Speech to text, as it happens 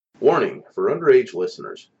Warning for underage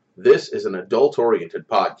listeners. This is an adult-oriented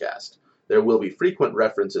podcast. There will be frequent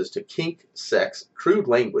references to kink, sex, crude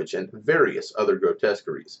language, and various other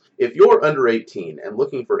grotesqueries. If you're under 18 and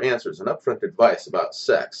looking for answers and upfront advice about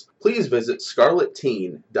sex, please visit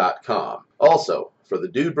scarletteen.com. Also, for the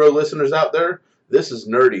dude bro listeners out there, this is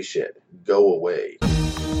nerdy shit. Go away.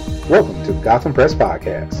 Welcome to the Gotham Press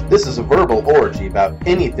Podcast. This is a verbal orgy about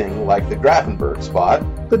anything like the Grafenberg spot,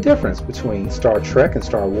 The difference between Star Trek and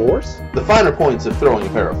Star Wars, the finer points of throwing a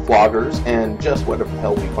pair of floggers, and just whatever the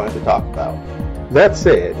hell we find to talk about. That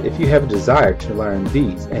said, if you have a desire to learn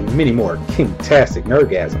these and many more kinktastic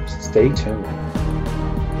nerdgasms, stay tuned.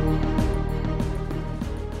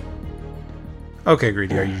 Okay,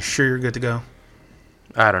 Greedy, are you sure you're good to go?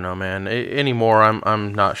 I don't know, man. Anymore,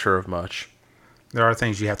 I'm not sure of much. There are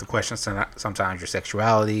things you have to question, sometimes your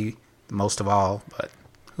sexuality, most of all, but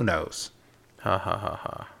who knows? Ha ha ha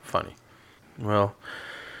ha. Funny. Well,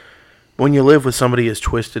 when you live with somebody as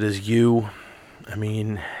twisted as you, I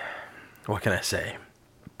mean, what can I say?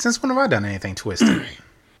 Since when have I done anything twisted?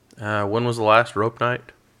 When was the last rope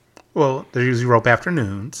night? Well, there's usually rope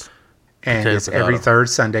afternoons, and it's every third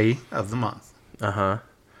Sunday of the month. Uh-huh.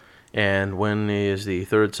 And when is the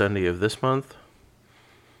third Sunday of this month?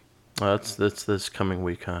 That's this coming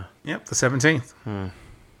week, huh? Yep, the 17th.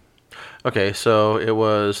 Okay, so it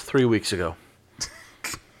was 3 weeks ago.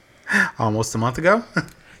 Almost a month ago?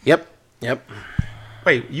 Yep.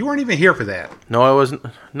 Wait, you weren't even here for that. No, I wasn't.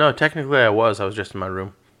 No, technically I was. I was just in my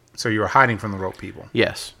room. So you were hiding from the rope people.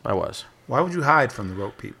 Yes, I was. Why would you hide from the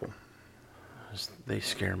rope people? They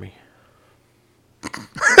scare me.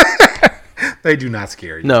 They do not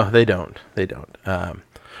scare you. No, they don't. They don't. I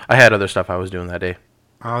had other stuff I was doing that day.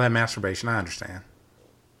 All that masturbation, I understand.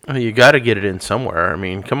 Oh, you got to get it in somewhere. I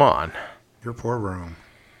mean, come on. Your poor room.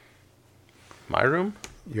 My room?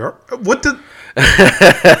 What the?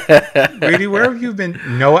 Greedy, where have you been?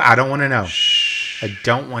 No, I don't want to know. Shh. I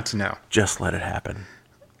don't want to know. Just let it happen.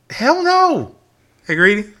 Hell no. Hey,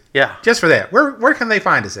 Greedy? Yeah. Just for that. Where can they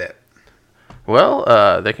find us at?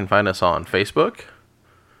 Well, they can find us on Facebook.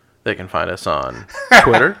 They can find us on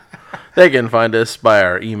Twitter. They can find us by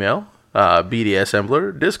our email.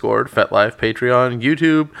 BDSembler, Discord, FetLife, Patreon,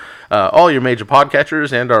 YouTube, all your major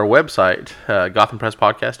podcatchers, and our website, Gotham Press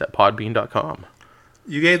Podcast at podbean.com.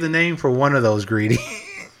 You gave the name for one of those, Greedy.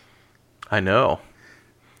 I know.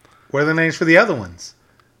 What are the names for the other ones?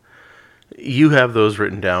 You have those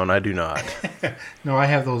written down. I do not. No, I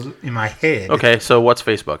have those in my head. Okay, so what's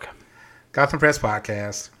Facebook? Gotham Press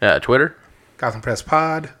Podcast. Twitter? Gotham Press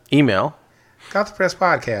Pod. Email? Gotham Press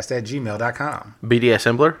Podcast at gmail.com.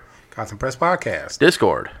 BDSembler? Gotham Press Podcast.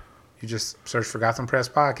 Discord? You just search for Gotham Press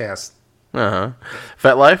Podcast. Uh-huh.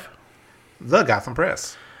 FetLife? The Gotham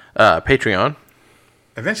Press. Patreon?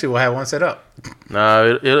 Eventually we'll have one set up.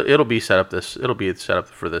 It'll be set up It'll be set up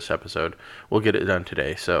for this episode. We'll get it done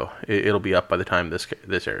today, so it'll be up by the time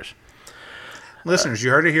this airs. Listeners,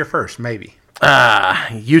 you heard it here first, maybe.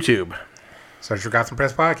 YouTube. Search for Gotham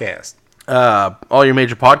Press Podcast. All your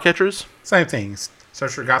major podcatchers. Same things.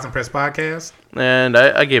 Search for Gotham Press Podcast. And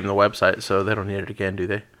I gave them the website, so they don't need it again, do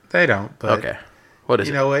they? They don't, but okay. What is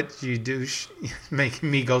it? You know what? You do make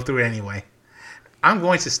me go through it anyway. I'm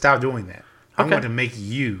going to stop doing that. I'm going to make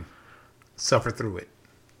you suffer through it.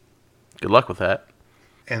 Good luck with that.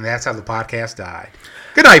 And that's how the podcast died.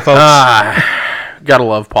 Good night, folks. Gotta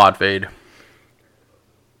love Podfade.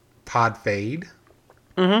 Podfade?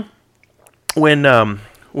 Mm-hmm.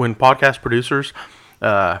 When podcast producers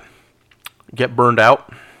get burned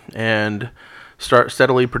out and start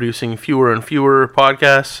steadily producing fewer and fewer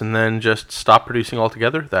podcasts and then just stop producing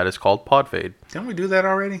altogether, that is called Podfade. Didn't we do that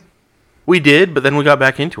already? We did, but then we got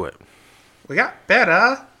back into it. We got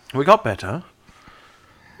better.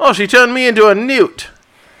 Oh, she turned me into a newt.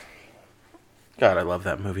 God, I love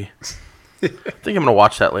that movie. I think I'm going to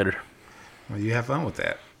watch that later. Well, you have fun with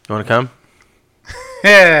that. You want to come?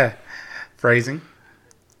 Yeah. Phrasing.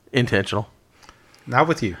 Intentional. Not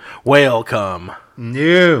with you. Welcome.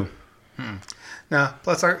 No. No,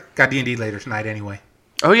 plus I got D&D later tonight anyway.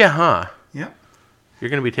 Oh, yeah, huh? Yep. You're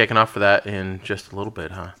going to be taking off for that in just a little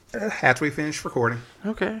bit, huh? After we finish recording.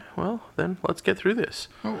 Okay, well, then let's get through this.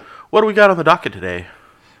 Oh. What do we got on the docket today?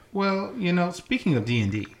 Well, speaking of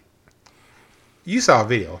D&D, you saw a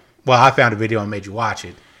video. Well, I found a video and made you watch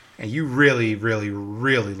it, and you really, really,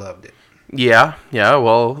 really loved it. Yeah.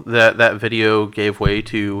 Well, that video gave way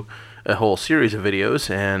to a whole series of videos,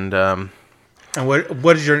 and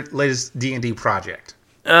what is your latest D&D project?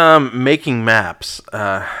 Making maps,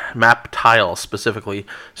 map tiles specifically,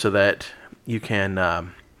 so that you can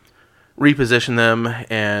reposition them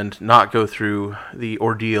and not go through the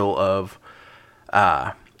ordeal of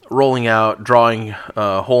rolling out, drawing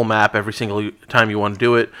a whole map every single time you want to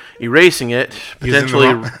do it, erasing it,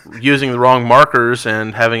 potentially using the wrong markers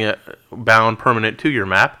and having it bound permanent to your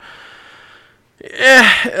map.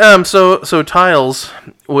 So tiles,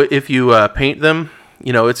 if you paint them,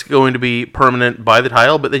 it's going to be permanent by the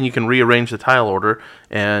tile, but then you can rearrange the tile order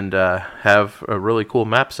and have a really cool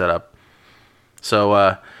map set up. So,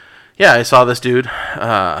 I saw this dude.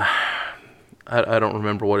 I don't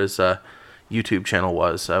remember what his YouTube channel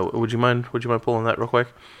was. Would you mind pulling that real quick?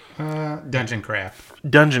 Dungeon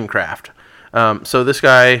Craft. So this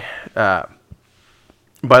guy,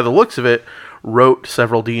 by the looks of it, wrote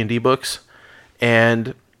several D&D books,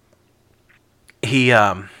 and he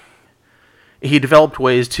developed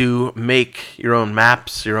ways to make your own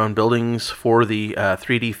maps, your own buildings for the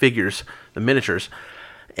 3D figures, the miniatures,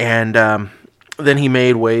 and then he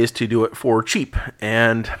made ways to do it for cheap.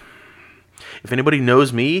 And if anybody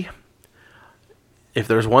knows me, if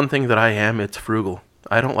there's one thing that I am, it's frugal.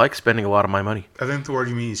 I don't like spending a lot of my money. I think the word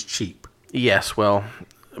you mean is cheap. Yes, well,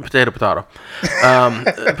 potato.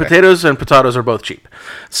 Potatoes and potatoes are both cheap.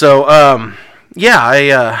 So,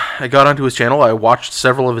 I got onto his channel. I watched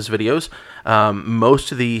several of his videos.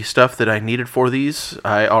 Most of the stuff that I needed for these,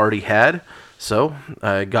 I already had. So,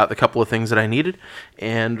 I got the couple of things that I needed.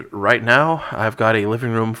 And right now, I've got a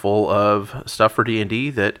living room full of stuff for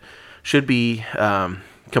D&D that should be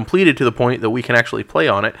completed to the point that we can actually play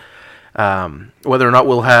on it. Whether or not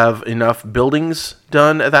we'll have enough buildings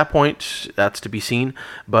done at that point, that's to be seen.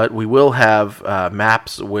 But we will have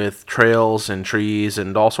maps with trails and trees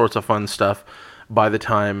and all sorts of fun stuff by the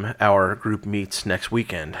time our group meets next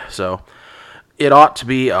weekend. So it ought to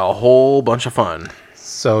be a whole bunch of fun.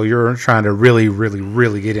 So you're trying to really, really,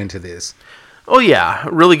 really get into this. Oh yeah,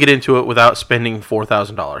 really get into it without spending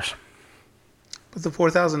 $4,000. But the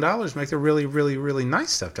 $4,000 make the really, really, really nice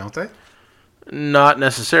stuff, don't they? Not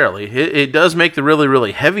necessarily. It does make the really,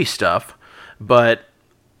 really heavy stuff, but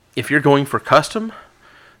if you're going for custom,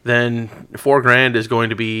 then $4,000 is going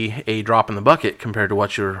to be a drop in the bucket compared to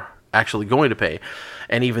what you're actually going to pay.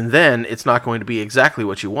 And even then, it's not going to be exactly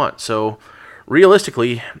what you want. So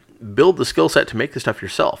realistically, build the skill set to make the stuff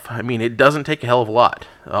yourself. I mean, it doesn't take a hell of a lot.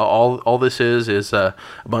 All this is a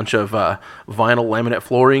bunch of vinyl laminate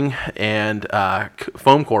flooring and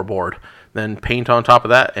foam core board. Then paint on top of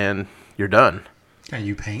that, and you're done. Can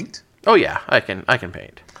you paint? Oh yeah, I can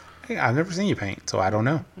paint. Hey, I've never seen you paint, so I don't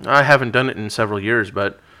know. I haven't done it in several years,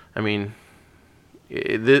 but I mean,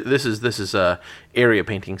 this is area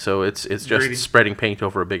painting, so it's just Greedy. Spreading paint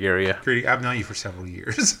over a big area. Greedy, I've known you for several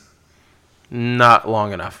years. Not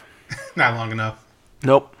long enough. Not long enough.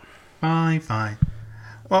 Nope. Fine.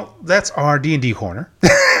 Well, that's our D&D corner.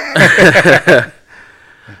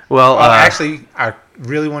 Well, actually, I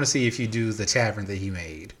really want to see if you do the tavern that he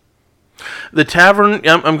made. The tavern,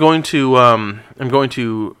 I'm going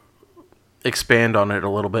to expand on it a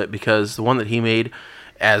little bit, because the one that he made,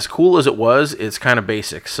 as cool as it was, it's kind of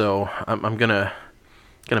basic. So I'm gonna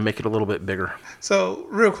make it a little bit bigger. So,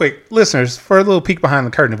 real quick, listeners, for a little peek behind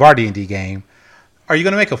the curtain of our D&D game, are you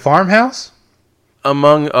going to make a farmhouse?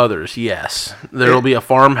 Among others, yes. There will be a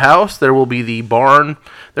farmhouse. There will be the barn.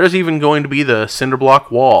 There's even going to be the cinder block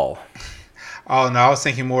wall. Oh, no, I was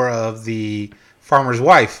thinking more of the farmer's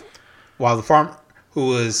wife. While the farm, who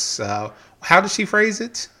was, how did she phrase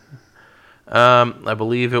it? I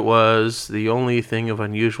believe it was, the only thing of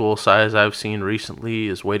unusual size I've seen recently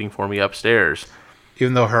is waiting for me upstairs.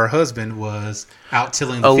 Even though her husband was out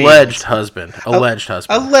tilling the Alleged fields. husband. Alleged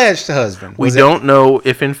husband. We don't know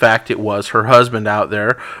if, in fact, it was her husband out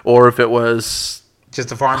there, or if it was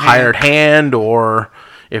just a farm hired hand, or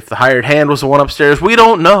if the hired hand was the one upstairs. We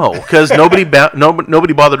don't know, because nobody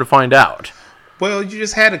bothered to find out. Well, you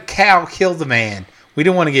just had a cow kill the man. We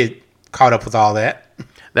didn't want to get caught up with all that.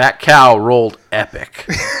 That cow rolled epic.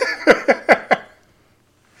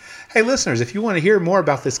 Hey, listeners, if you want to hear more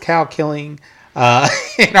about this cow killing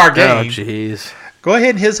in our game, oh, jeez, go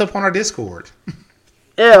ahead and hit us up on our Discord.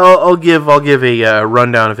 Yeah, I'll give a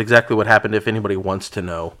rundown of exactly what happened if anybody wants to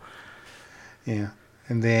know. Yeah,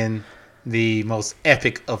 and then the most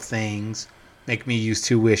epic of things, make me use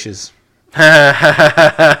 2 wishes.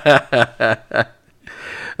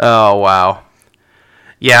 Oh wow,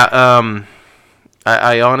 yeah.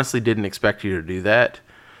 I honestly didn't expect you to do that,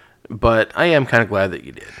 but I am kind of glad that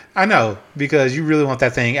you did. I know, because you really want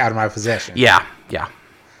that thing out of my possession. Yeah.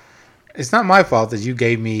 It's not my fault that you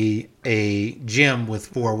gave me a gem with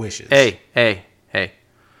 4 wishes. Hey.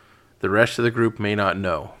 The rest of the group may not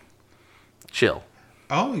know. Chill.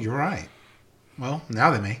 Oh, you're right. Well,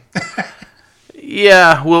 now they may.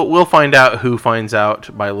 Yeah, we'll find out who finds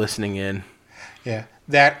out by listening in. Yeah.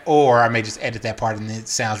 That, or I may just edit that part and it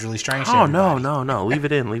sounds really strange to everybody. No. Leave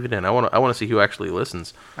it in. I want to see who actually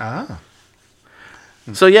listens. Ah.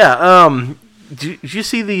 So, yeah. Did you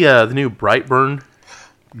see the new Brightburn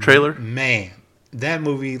trailer? Man, that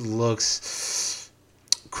movie looks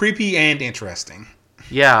creepy and interesting.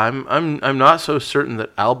 Yeah, I'm not so certain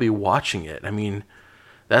that I'll be watching it. I mean,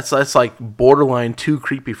 that's like borderline too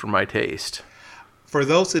creepy for my taste. For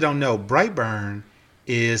those who don't know, Brightburn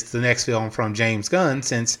is the next film from James Gunn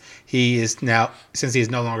since he is no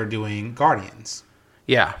longer doing Guardians.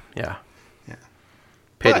 Yeah.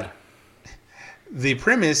 Pity. But the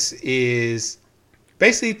premise is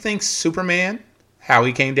basically think Superman, how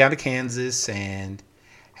he came down to Kansas and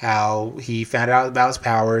how he found out about his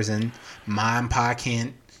powers and Ma and Pa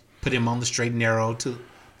Kent put him on the straight and narrow to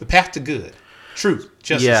the path to good, truth,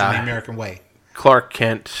 justice in the American way. Clark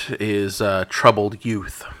Kent is troubled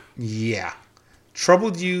youth. Yeah.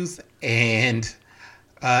 Troubled youth, and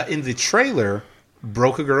in the trailer,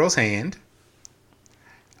 broke a girl's hand.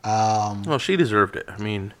 Well, she deserved it. I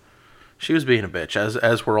mean, she was being a bitch,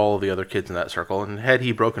 as were all of the other kids in that circle. And had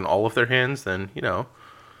he broken all of their hands, then, you know.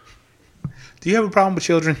 Do you have a problem with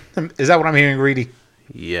children? Is that what I'm hearing, Greedy?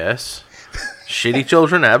 Yes. Shitty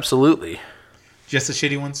children, absolutely. Just the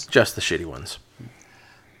shitty ones? Just the shitty ones.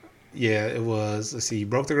 Yeah, it was. Let's see. He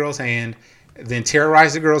broke the girl's hand, then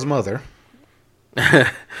terrorized the girl's mother. Didn't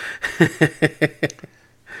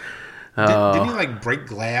he like break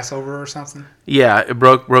glass over her or something? Yeah, it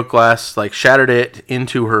broke glass, like shattered it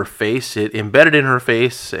into her face. It embedded in her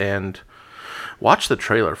face, and watch the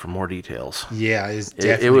trailer for more details. Yeah, it's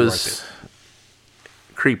definitely it was worth it.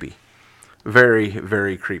 Creepy, very,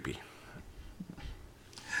 very creepy.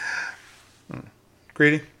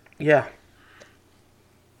 Greedy? Yeah.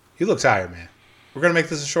 You look tired, man. We're gonna make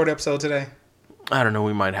this a short episode today. I don't know.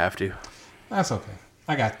 We might have to. That's okay.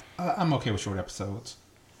 I'm okay with short episodes.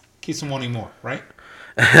 Keeps them wanting more, right?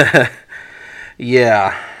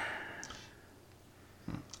 Yeah.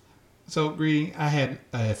 So, Greedy, I had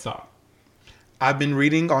a thought. I've been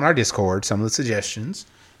reading on our Discord some of the suggestions,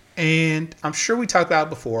 and I'm sure we talked about it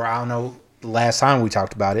before. I don't know the last time we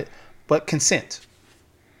talked about it, but consent.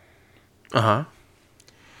 Uh-huh.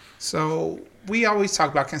 So, we always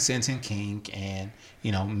talk about consent in kink and,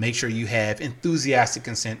 make sure you have enthusiastic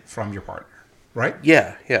consent from your partner, right?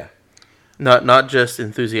 Yeah. Not just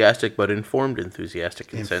enthusiastic, but informed enthusiastic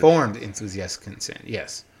consent. Informed enthusiastic consent,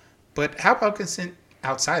 yes. But how about consent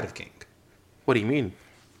outside of kink? What do you mean?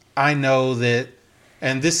 I know that,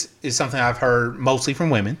 and this is something I've heard mostly from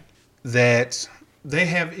women, that they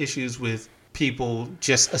have issues with people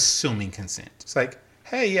just assuming consent. It's like,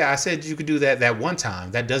 hey, yeah, I said you could do that one time.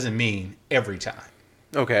 That doesn't mean every time.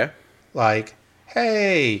 Okay. Like,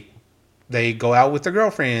 hey, they go out with their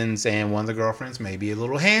girlfriends, and one of the girlfriends may be a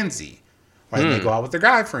little handsy. Or they go out with their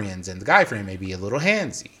guy friends, and the guy friend may be a little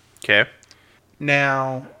handsy. Okay.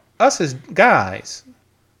 Now, us as guys,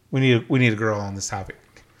 we need a girl on this topic.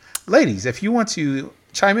 Ladies, if you want to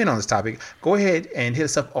chime in on this topic, go ahead and hit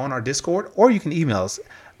us up on our Discord, or you can email us,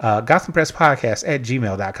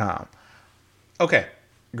 gothampresspodcast@gmail.com. Okay,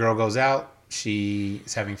 girl goes out. She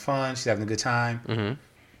is having fun. She's having a good time. Mm-hmm.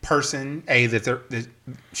 Person A that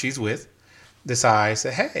she's with decides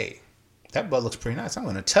that, hey, that butt looks pretty nice. I'm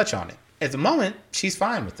going to touch on it. At the moment, she's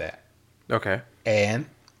fine with that. Okay. And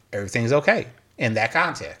everything's okay in that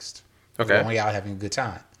context. Okay. They're going out having a good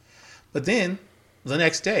time. But then the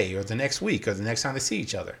next day or the next week or the next time they see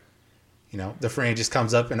each other, the friend just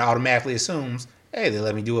comes up and automatically assumes, hey, they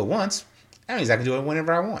let me do it once. That means I can do it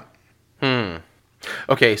whenever I want.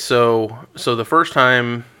 Okay, so the first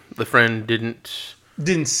time the friend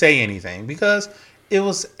didn't say anything because it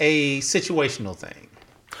was a situational thing.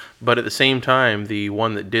 But at the same time, the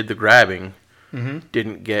one that did the grabbing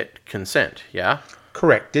didn't get consent, yeah?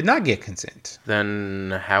 Correct. Did not get consent.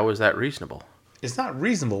 Then how is that reasonable? It's not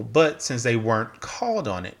reasonable, but since they weren't called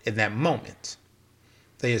on it in that moment,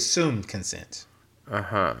 they assumed consent.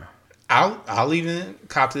 Uh-huh. I'll even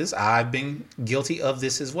cop to this. I've been guilty of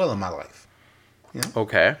this as well in my life.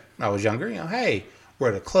 Okay. When I was younger, hey, we're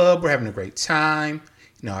at a club, we're having a great time.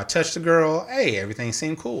 I touched the girl. Hey, everything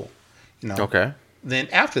seemed cool. Okay. Then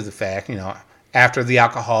after the fact, after the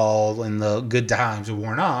alcohol and the good times are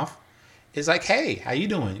worn off, it's like, hey, how you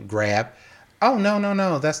doing? Grab. Oh,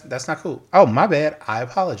 no, that's not cool. Oh, my bad. I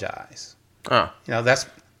apologize. That's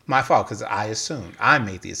my fault because I assumed. I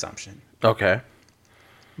made the assumption. Okay.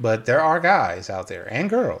 But there are guys out there and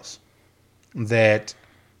girls that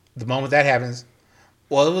the moment that happens,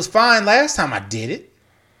 well, it was fine last time I did it.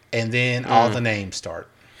 And then all the names start.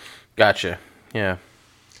 Gotcha. Yeah.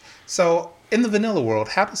 So in the vanilla world,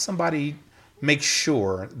 how does somebody make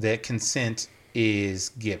sure that consent is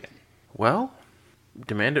given? Well,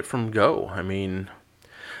 demand it from go. I mean,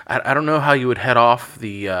 I don't know how you would head off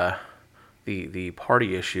the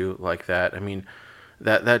party issue like that. I mean,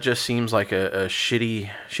 that just seems like a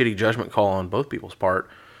shitty judgment call on both people's part.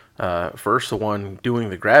 First, the one doing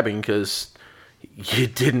the grabbing because you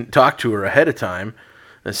didn't talk to her ahead of time.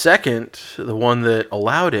 And second, the one that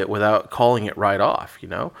allowed it without calling it right off.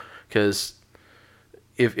 Because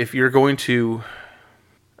if you're going to,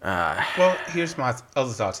 Well, here's my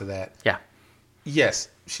other thought to that. yeah, Yes,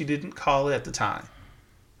 she didn't call it at the time,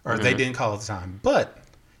 or they didn't call it at the time. But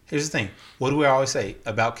here's the thing: what do we always say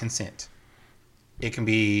about consent? It can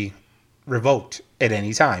be revoked at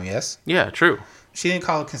any time. Yes, yeah, true. she didn't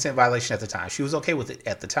call it consent violation at the time. She was okay with it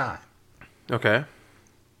at the time. Okay.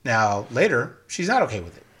 Now later, she's not okay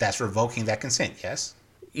with it. That's revoking that consent. Yes.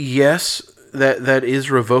 Yes, that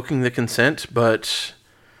is revoking the consent, but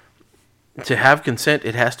to have consent,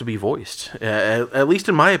 it has to be voiced. At least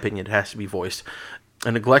in my opinion, it has to be voiced.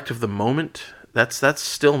 A neglect of the moment, that's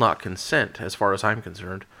still not consent, as far as I'm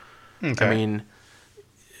concerned. Okay. I mean,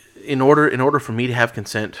 in order for me to have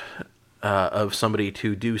consent of somebody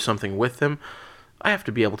to do something with them, I have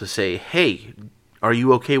to be able to say, hey, are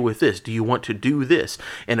you okay with this? Do you want to do this?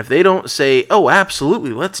 And if they don't say, oh,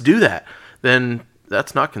 absolutely, let's do that, then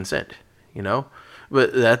that's not consent,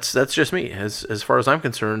 But that's just me. As far as I'm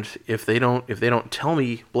concerned, if they don't tell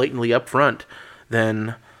me blatantly up front,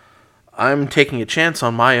 then I'm taking a chance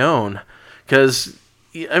on my own. Because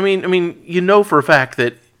I mean, for a fact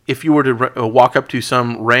that if you were to walk up to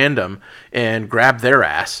some random and grab their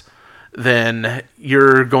ass, then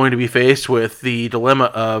you're going to be faced with the dilemma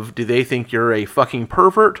of, do they think you're a fucking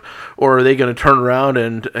pervert, or are they going to turn around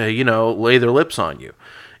and lay their lips on you?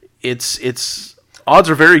 It's odds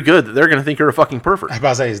are very good that they're going to think you're a fucking pervert. I was about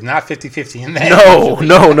to say it's not 50-50 in that.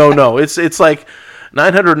 No. It's like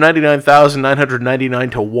 999,999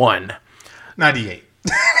 to 1. 98.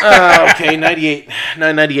 Okay,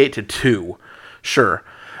 998 to 2. Sure.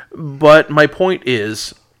 But my point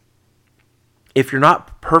is, if you're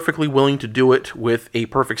not perfectly willing to do it with a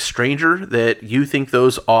perfect stranger that you think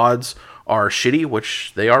those odds are shitty,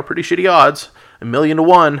 which they are pretty shitty odds, 1,000,000 to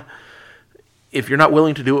 1, if you're not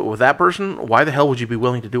willing to do it with that person, why the hell would you be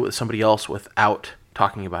willing to do it with somebody else without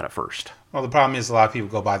talking about it first? Well, the problem is a lot of people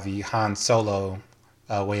go by the Han Solo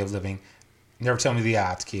way of living. Never tell me the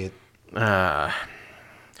odds, kid.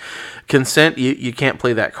 Consent, you can't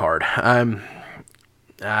play that card. I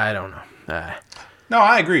don't know. No,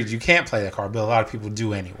 I agree. You can't play that card, but a lot of people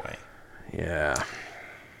do anyway. Yeah.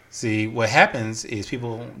 See, what happens is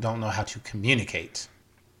people don't know how to communicate.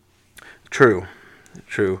 True.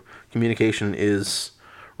 Communication is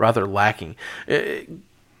rather lacking.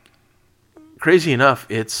 Crazy enough,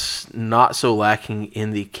 it's not so lacking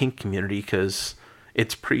in the kink community because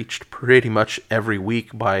it's preached pretty much every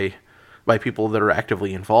week by people that are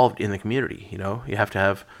actively involved in the community. You have to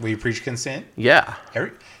have... We preach consent? Yeah.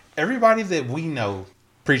 Everybody that we know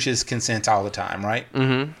preaches consent all the time, right?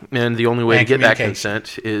 Mm-hmm. And the only way to get that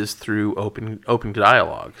consent is through open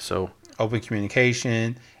dialogue. So open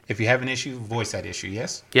communication. If you have an issue, voice that issue,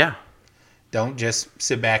 yes? Yeah. Don't just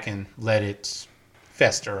sit back and let it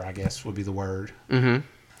fester, I guess would be the word.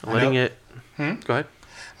 Mm-hmm. Letting it... Go ahead.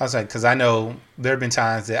 I was like, because I know there have been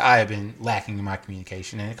times that I have been lacking in my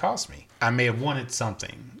communication and it cost me. I may have wanted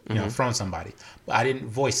something, from somebody, but I didn't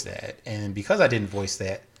voice that. And because I didn't voice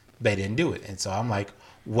that, they didn't do it. And so I'm like,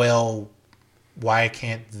 well, why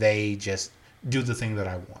can't they just do the thing that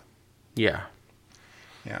I want? Yeah.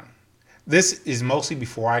 Yeah. This is mostly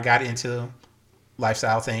before I got into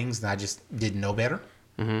lifestyle things and I just didn't know better.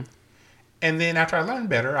 Mm-hmm. And then after I learned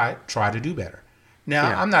better, I try to do better.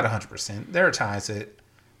 Now, I'm not 100%. There are times that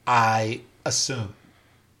I assume.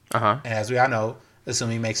 Uh-huh. And as we all know,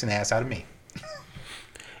 assuming makes an ass out of me.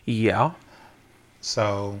 Yeah.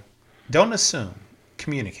 So don't assume.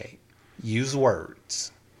 Communicate. Use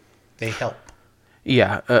words. They help.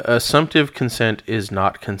 Yeah. Assumptive consent is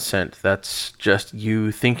not consent. That's just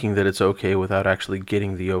you thinking that it's okay without actually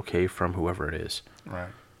getting the okay from whoever it is. Right.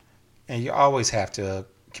 And you always have to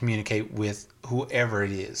communicate with whoever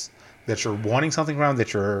it is that you're wanting something from,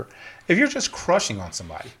 if you're just crushing on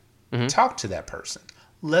somebody, talk to that person.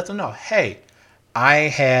 Let them know, hey, I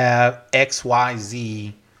have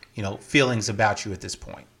XYZ, feelings about you at this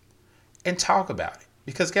point. And talk about it.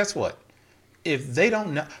 Because guess what? If they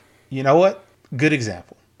don't know, you know what? Good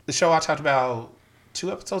example. The show I talked about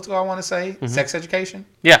 2 episodes ago, I want to say, Sex Education.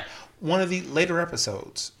 Yeah. One of the later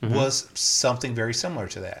episodes was something very similar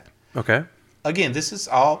to that. Okay. Again, this is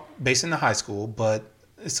all based in the high school, but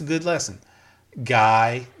it's a good lesson.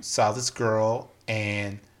 Guy saw this girl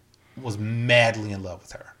and was madly in love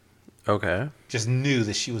with her. Okay. Just knew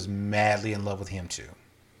that she was madly in love with him too.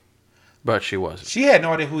 But she wasn't. She had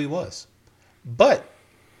no idea who he was. But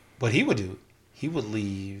what he would do, he would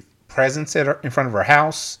leave presents in front of her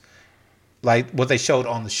house. Like what they showed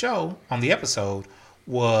on the show, on the episode,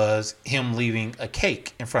 was him leaving a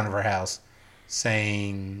cake in front of her house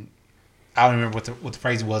saying, I don't remember what the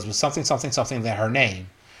phrase was, but something that her name.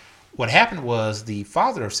 What happened was the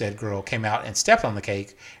father of said girl came out and stepped on the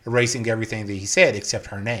cake, erasing everything that he said except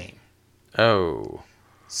her name. Oh.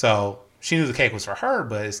 So she knew the cake was for her,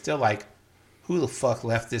 but it's still like, who the fuck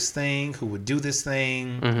left this thing? Who would do this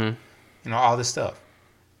thing? Mm-hmm. You know, all this stuff.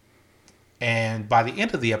 And by the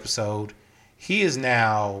end of the episode, he is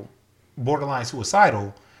now borderline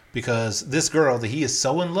suicidal because this girl that he is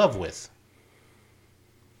so in love with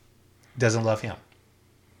doesn't love him.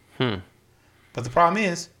 But the problem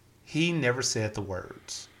is, he never said the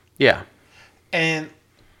words. Yeah. And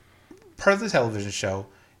per the television show,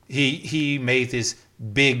 he made this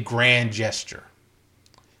big grand gesture.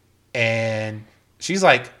 And she's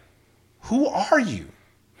like, who are you?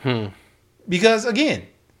 Because again,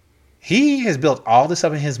 he has built all this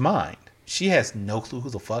up in his mind. She has no clue who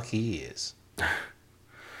the fuck he is.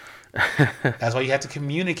 That's why you have to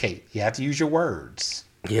communicate. You have to use your words.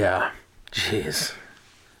 Yeah. Jeez.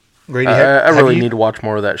 Grady, I really need to watch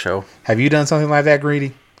more of that show. Have you done something like that,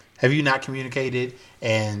 Greedy? Have you not communicated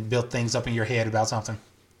and built things up in your head about something?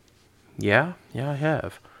 Yeah, I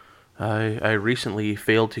have. I recently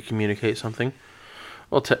failed to communicate something.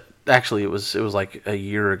 Well, actually, it was like a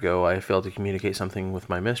year ago. I failed to communicate something with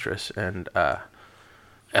my mistress, and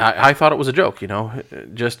I thought it was a joke, you know,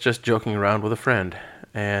 just joking around with a friend,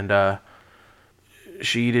 and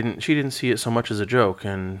she didn't see it so much as a joke,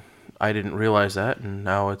 and I didn't realize that, and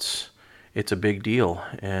now it's a big deal,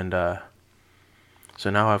 and so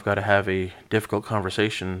now I've got to have a difficult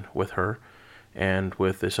conversation with her and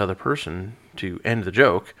with this other person to end the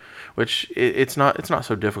joke, which it's not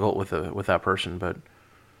so difficult with that person, but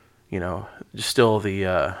you know, still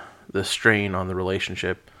the strain on the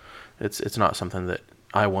relationship. It's not something that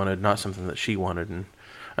I wanted, not something that she wanted, and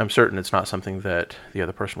I'm certain it's not something that the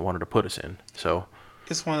other person wanted to put us in. So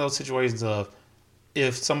it's one of those situations of,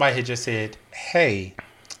 if somebody had just said, "Hey,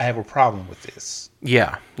 I have a problem with this,"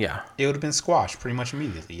 yeah, it would have been squashed pretty much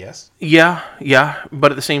immediately. Yes. Yeah.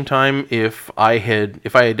 But at the same time, if I had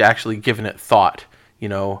actually given it thought, you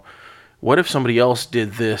know, what if somebody else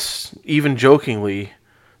did this, even jokingly,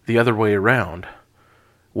 the other way around?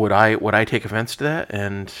 Would I take offense to that?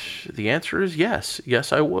 And the answer is yes.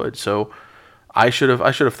 Yes, I would. So I should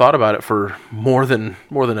have thought about it for more than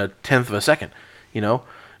a tenth of a second, you know,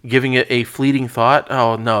 giving it a fleeting thought.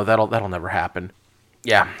 Oh no, that'll never happen.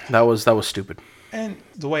 Yeah, that was stupid. And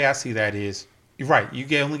the way I see that is, you're right. You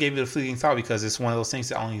only gave it a fleeting thought because it's one of those things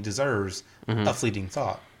that only deserves a fleeting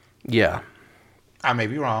thought. Yeah. I may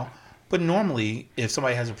be wrong, but normally if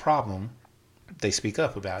somebody has a problem, they speak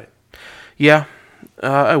up about it. Yeah.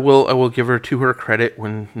 I will give her to her credit.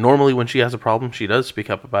 Normally when she has a problem, she does speak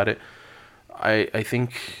up about it. I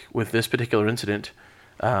think with this particular incident,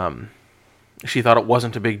 she thought it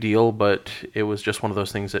wasn't a big deal, but it was just one of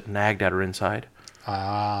those things that nagged at her inside.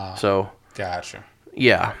 Ah. So. Gotcha.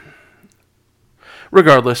 Yeah.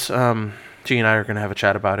 Regardless, G and I are going to have a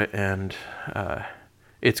chat about it, and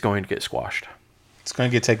it's going to get squashed. It's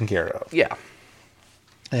going to get taken care of. Yeah.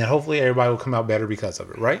 And hopefully everybody will come out better because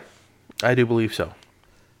of it, right? I do believe so.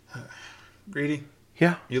 Greedy?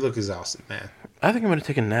 Yeah. You look exhausted, man. I think I'm going to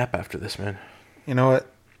take a nap after this, man. You know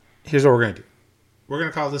what? Here's what we're going to do. We're going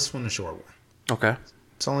to call this one a short one. Okay.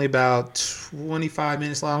 It's only about 25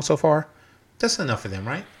 minutes long so far. That's enough for them,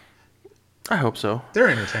 right? I hope so. They're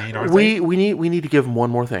entertained, aren't they? We need to give them one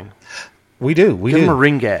more thing. We do. Give them a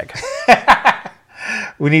ring gag.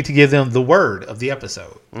 We need to give them the word of the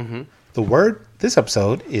episode. Mm-hmm. The word this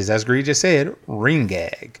episode is, as Greedy just said, ring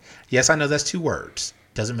gag. Yes, I know that's 2 words.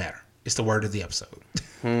 Doesn't matter. It's the word of the episode.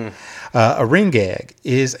 A ring gag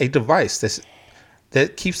is a device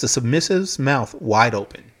that keeps the submissive's mouth wide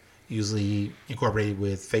open, usually incorporated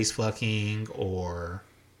with face fucking or...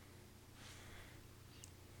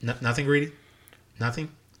 nothing, Greedy?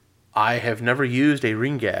 Nothing? I have never used a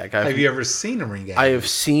ring gag. Have you ever seen a ring gag? I have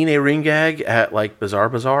seen a ring gag at like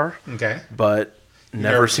Bazaar, Okay. but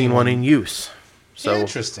never seen one in use. So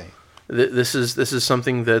interesting. This is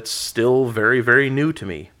something that's still very, very new to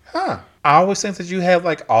me. Huh. I always think that you have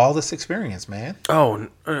like all this experience, man. Oh,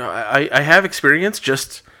 I have experience.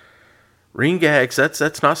 Just ring gags.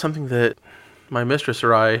 That's not something that my mistress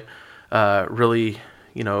or I really,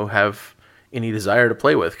 have any desire to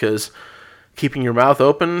play with, because keeping your mouth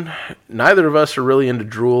open, neither of us are really into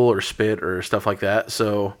drool or spit or stuff like that.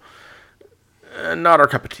 So, not our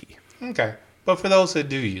cup of tea. Okay. But for those that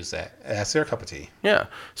do use that, that's their cup of tea. Yeah.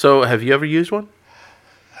 So have you ever used one?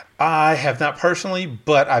 I have not personally,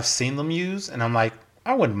 but I've seen them use, and I'm like,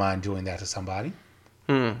 I wouldn't mind doing that to somebody.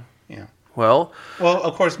 Yeah. Well,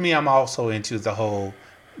 Of course, I'm also into the whole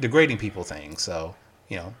degrading people thing. So,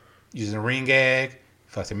 using a ring gag,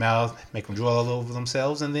 fuck their mouth, make them drool all over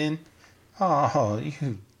themselves, and then, oh,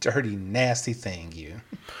 you dirty, nasty thing, you.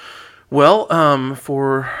 well,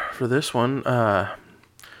 for this one,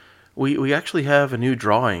 we actually have a new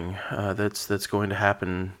drawing that's going to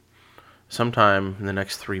happen sometime in the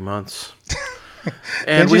next 3 months.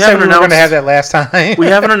 And Didn't you say we were going to have that last time? we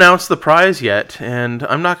haven't announced the prize yet, and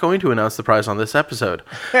I'm not going to announce the prize on this episode.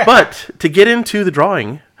 But to get into the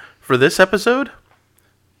drawing for this episode,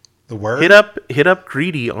 The word? hit up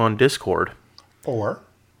Greedy on Discord. Or,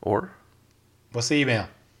 what's the email?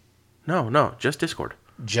 No, just Discord.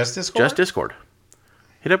 Just Discord? Just Discord.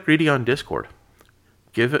 Hit up Greedy on Discord.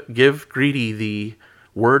 Give Greedy the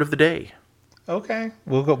word of the day. Okay,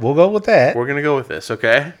 we'll go with that. We're gonna go with this,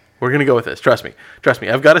 okay? We're gonna go with this. Trust me.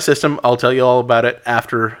 I've got a system. I'll tell you all about it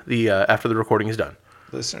after the recording is done.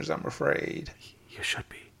 Listeners, I'm afraid. You should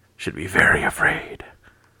be very afraid.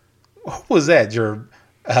 What was that? Your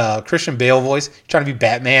Christian Bale voice? You trying to be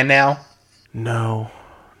Batman now? No.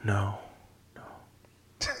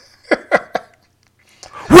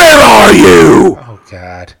 Where are you? Oh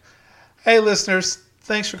God. Hey, listeners,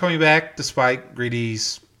 thanks for coming back despite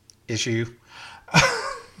Greedy's issue.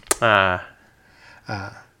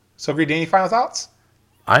 So, Greedy, any final thoughts?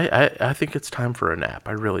 I think it's time for a nap.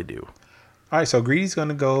 I really do. All right, so Greedy's going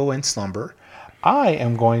to go and slumber. I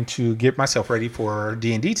am going to get myself ready for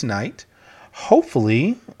D&D tonight.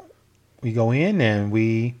 Hopefully, we go in and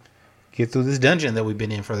we get through this dungeon that we've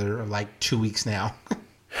been in for like 2 weeks now.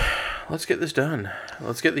 Let's get this done.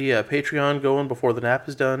 Let's get the Patreon going before the nap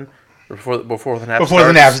is done. Before the nap Before starts.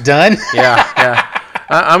 the nap's done. Yeah.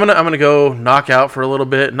 I'm gonna go knock out for a little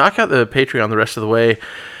bit. Knock out the Patreon the rest of the way,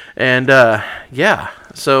 and yeah.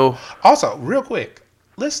 So Also, real quick,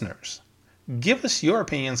 listeners, give us your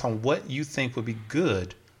opinions on what you think would be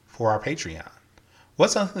good for our Patreon.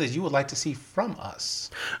 What's something that you would like to see from us?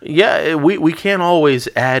 yeah, we can always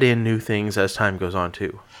add in new things as time goes on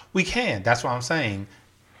too. We can. That's what I'm saying.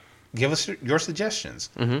 Give us your suggestions.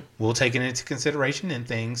 Mm-hmm. We'll take it into consideration in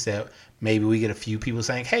things that maybe we get a few people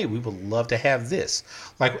saying, hey, we would love to have this.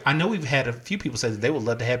 Like, I know we've had a few people say that they would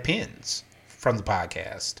love to have pins from the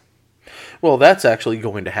podcast. Well, that's actually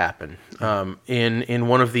going to happen. In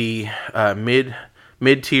one of the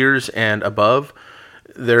mid tiers and above,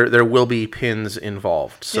 there will be pins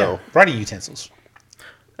involved. So writing utensils.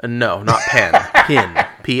 No, not pen. Pin.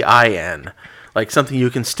 P-I-N. Like something you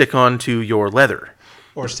can stick onto your leather.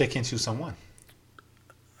 Or stick into someone.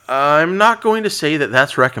 I'm not going to say that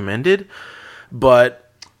that's recommended,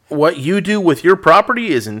 but what you do with your property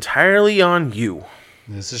is entirely on you.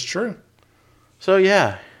 This is true. So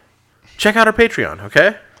yeah, check out our Patreon,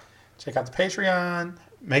 okay? Check out the Patreon.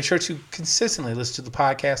 Make sure to consistently listen to the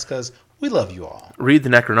podcast because we love you all. Read the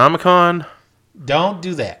Necronomicon. Don't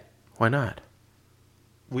do that. Why not?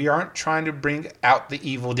 We aren't trying to bring out the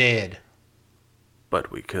evil dead.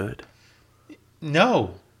 But we could.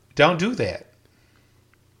 No, don't do that.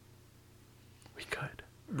 We could.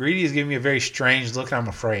 Greedy is giving me a very strange look, and I'm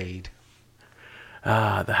afraid.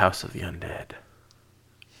 Ah, the House of the Undead.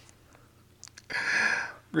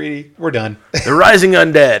 Greedy, we're done. The Rising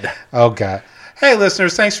Undead. Oh, God. Hey,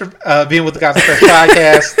 listeners, thanks for being with the Gospel Fresh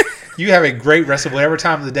Podcast. You have a great rest of whatever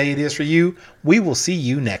time of the day it is for you. We will see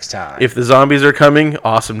you next time. If the zombies are coming,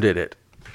 Awesome did it.